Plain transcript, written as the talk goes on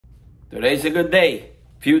Today's a good day.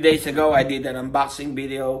 A few days ago, I did an unboxing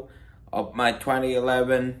video of my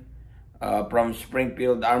 2011 from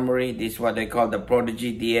Springfield Armory. This is what they call the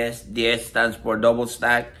Prodigy DS. DS stands for double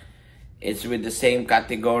stack. It's with the same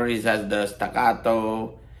categories as the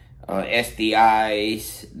Staccato,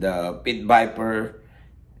 STIs, the Pit Viper.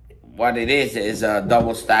 What it is a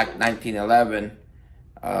double stack 1911.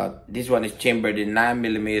 This one is chambered in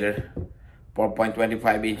 9mm,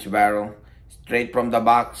 4.25-inch barrel, straight from the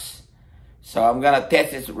box. So I'm gonna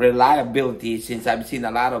test its reliability since I've seen a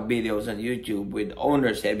lot of videos on YouTube with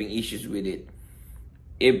owners having issues with it.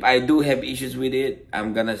 If I do have issues with it,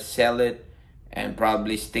 I'm gonna sell it and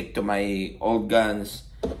probably stick to my old guns,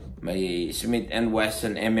 my Smith &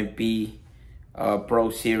 Wesson M&P Pro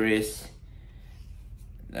Series.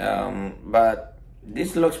 But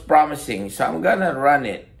this looks promising, so I'm gonna run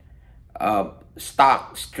it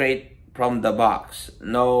stock, straight from the box.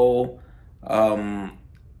 No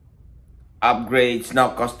upgrades, no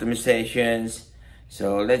customizations.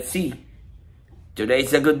 So let's see.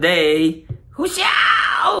 Today's a good day.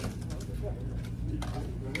 Whooshow!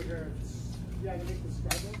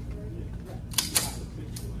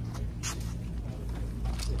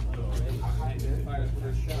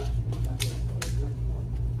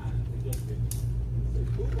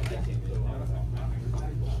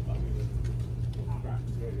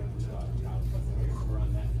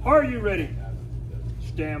 Are you ready?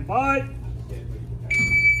 Stand by.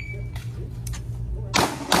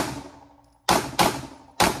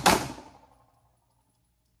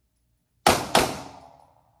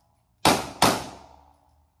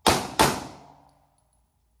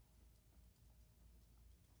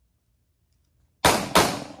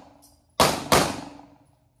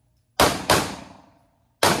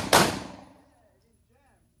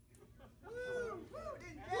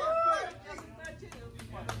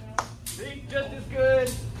 Just as good.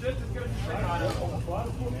 Just as good.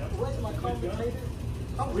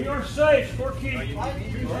 We are safe. Score key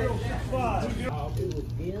 2065.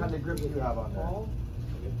 What kind of grip do you have on that?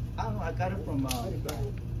 I don't know. I got it from,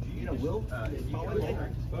 Will?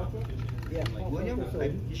 Yeah, William?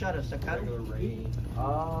 You shot a Staccato?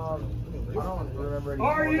 I don't remember any.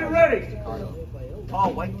 Are you ready? Oh,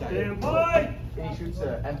 white guy. Stand by. And he shoots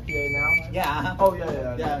a MPA now? Yeah. Oh,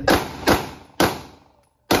 yeah. Yeah.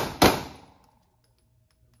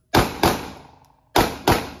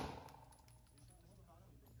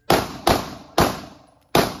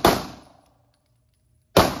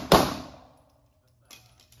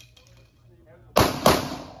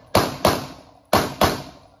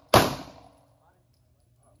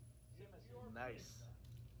 Nice.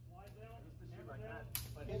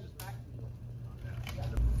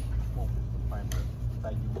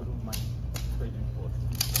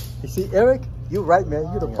 You see, Eric, you're right, man.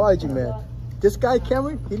 You're the prodigy, man. This guy,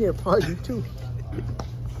 Cameron, he need a prodigy too.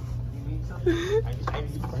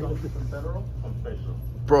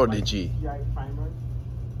 Prodigy.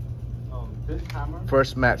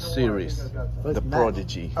 First match series. The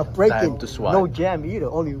Prodigy. A break-in, Time to swat. no jam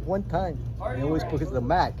either. Only one time. And always because of the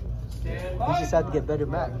Mac. He just had to get better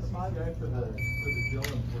Mac.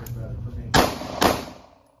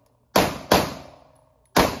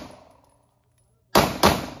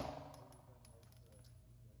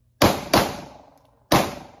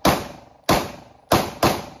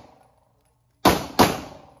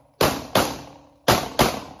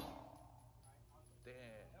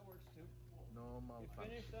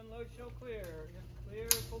 Finish, unload, show clear. Clear,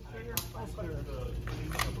 full trigger, full clear.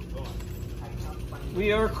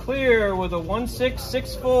 We are clear with a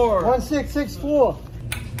 1664. 1664.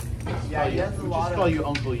 Yeah, he has a lot Just call you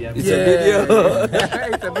Uncle Yep. It's a video.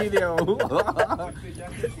 It's a video.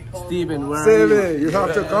 Steven, where are Steven, you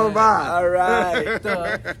have to come back. All right.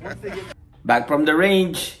 Back from the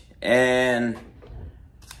range, and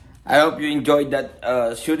I hope you enjoyed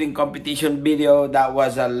that shooting competition video. That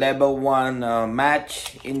was a level 1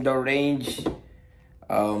 match indoor range,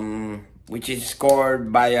 which is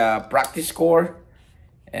scored by a practice score.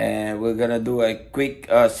 And we're gonna do a quick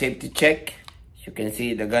safety check. As you can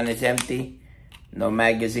see, the gun is empty, no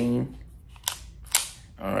magazine.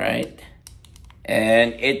 All right,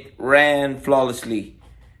 and it ran flawlessly.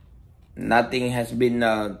 Nothing has been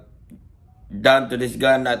done to this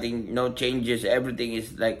gun. Nothing, no changes. Everything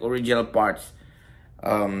is like original parts.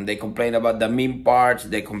 They complain about the meme parts.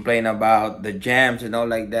 They complain about the jams and all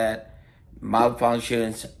like that.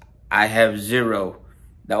 Malfunctions, I have zero.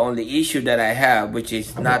 The only issue that I have, which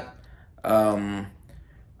is not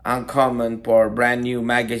uncommon for brand new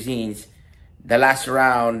magazines, the last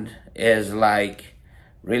round is like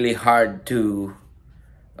really hard to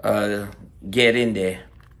get in there.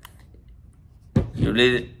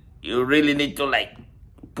 You you really need to like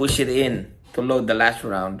push it in to load the last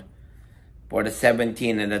round for the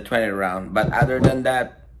 17 and the 20 round. But other than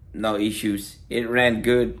that, no issues. It ran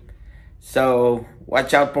good. So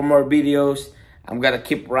watch out for more videos. I'm gonna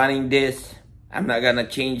keep running this. I'm not gonna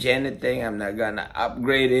change anything. I'm not gonna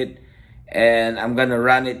upgrade it, and I'm gonna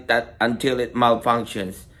run it until it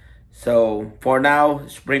malfunctions. So for now,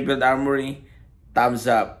 Springfield Armory, thumbs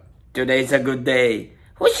up. Today's a good day.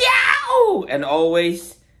 Whoosh-yow! And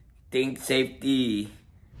always think safety.